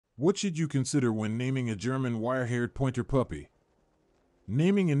What should you consider when naming a German Wirehaired Pointer puppy?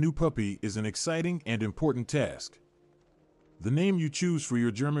 Naming a new puppy is an exciting and important task. The name you choose for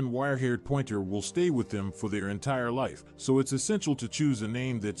your German Wirehaired Pointer will stay with them for their entire life, so it's essential to choose a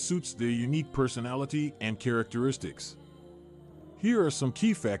name that suits their unique personality and characteristics. Here are some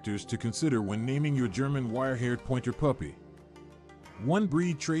key factors to consider when naming your German Wirehaired Pointer puppy. 1.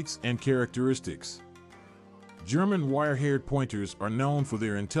 Breed traits and characteristics. German Wirehaired Pointers are known for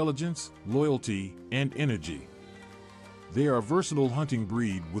their intelligence, loyalty, and energy. They are a versatile hunting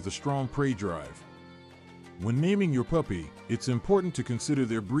breed with a strong prey drive. When naming your puppy, it's important to consider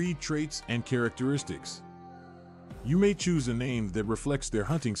their breed traits and characteristics. You may choose a name that reflects their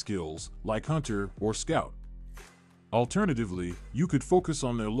hunting skills, like Hunter or Scout. Alternatively, you could focus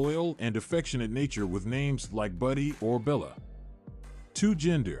on their loyal and affectionate nature with names like Buddy or Bella. 2.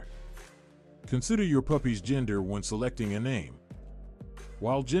 Gender. Consider your puppy's gender when selecting a name.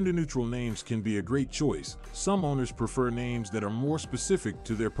 While gender-neutral names can be a great choice, some owners prefer names that are more specific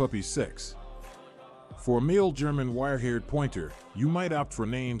to their puppy's sex. For a male German Wirehaired Pointer, you might opt for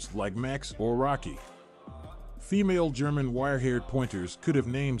names like Max or Rocky. Female German Wirehaired Pointers could have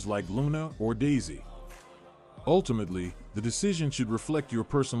names like Luna or Daisy. Ultimately, the decision should reflect your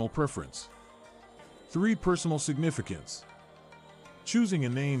personal preference. 3. Personal significance. Choosing a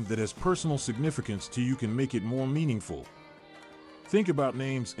name that has personal significance to you can make it more meaningful. Think about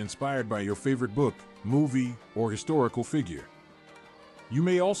names inspired by your favorite book, movie, or historical figure. You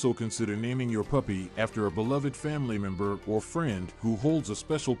may also consider naming your puppy after a beloved family member or friend who holds a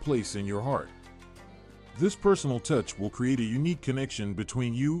special place in your heart. This personal touch will create a unique connection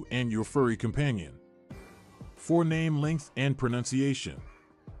between you and your furry companion. 4. Name length and pronunciation.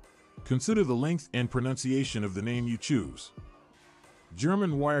 Consider the length and pronunciation of the name you choose.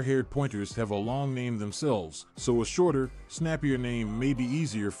 German Wirehaired Pointers have a long name themselves, so a shorter, snappier name may be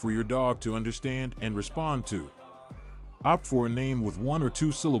easier for your dog to understand and respond to. Opt for a name with 1 or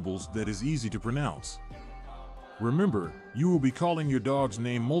 2 syllables that is easy to pronounce. Remember, you will be calling your dog's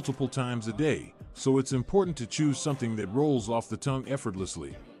name multiple times a day, so it's important to choose something that rolls off the tongue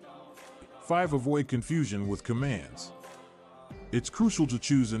effortlessly. 5. Avoid confusion with commands. It's crucial to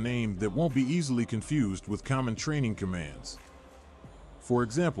choose a name that won't be easily confused with common training commands. For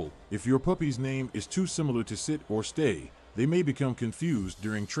example, if your puppy's name is too similar to sit or stay, they may become confused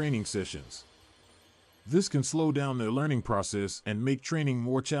during training sessions. This can slow down their learning process and make training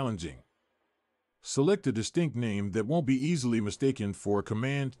more challenging. Select a distinct name that won't be easily mistaken for a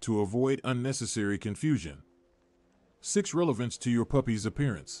command to avoid unnecessary confusion. 6. Relevance to your puppy's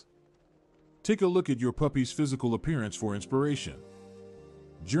appearance. Take a look at your puppy's physical appearance for inspiration.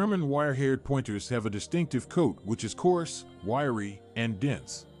 German Wirehaired Pointers have a distinctive coat which is coarse, wiry, and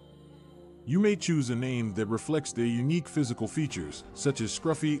dense. You may choose a name that reflects their unique physical features, such as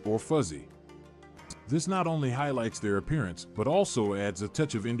scruffy or fuzzy. This not only highlights their appearance, but also adds a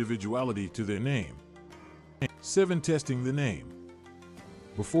touch of individuality to their name. 7. Testing the name.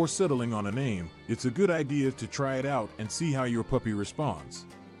 Before settling on a name, it's a good idea to try it out and see how your puppy responds.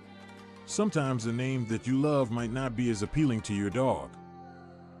 Sometimes a name that you love might not be as appealing to your dog.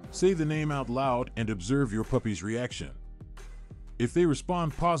 Say the name out loud and observe your puppy's reaction. If they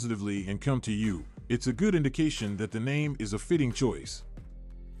respond positively and come to you, it's a good indication that the name is a fitting choice.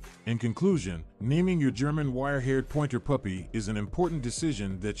 In conclusion, naming your German Wirehaired Pointer puppy is an important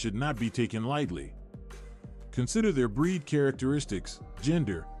decision that should not be taken lightly. Consider their breed characteristics,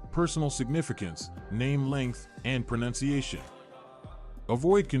 gender, personal significance, name length, and pronunciation.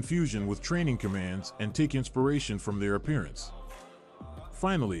 Avoid confusion with training commands and take inspiration from their appearance.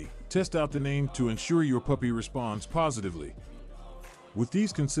 Finally, test out the name to ensure your puppy responds positively. With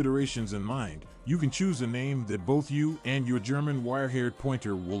these considerations in mind, you can choose a name that both you and your German Wirehaired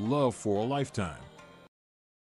Pointer will love for a lifetime.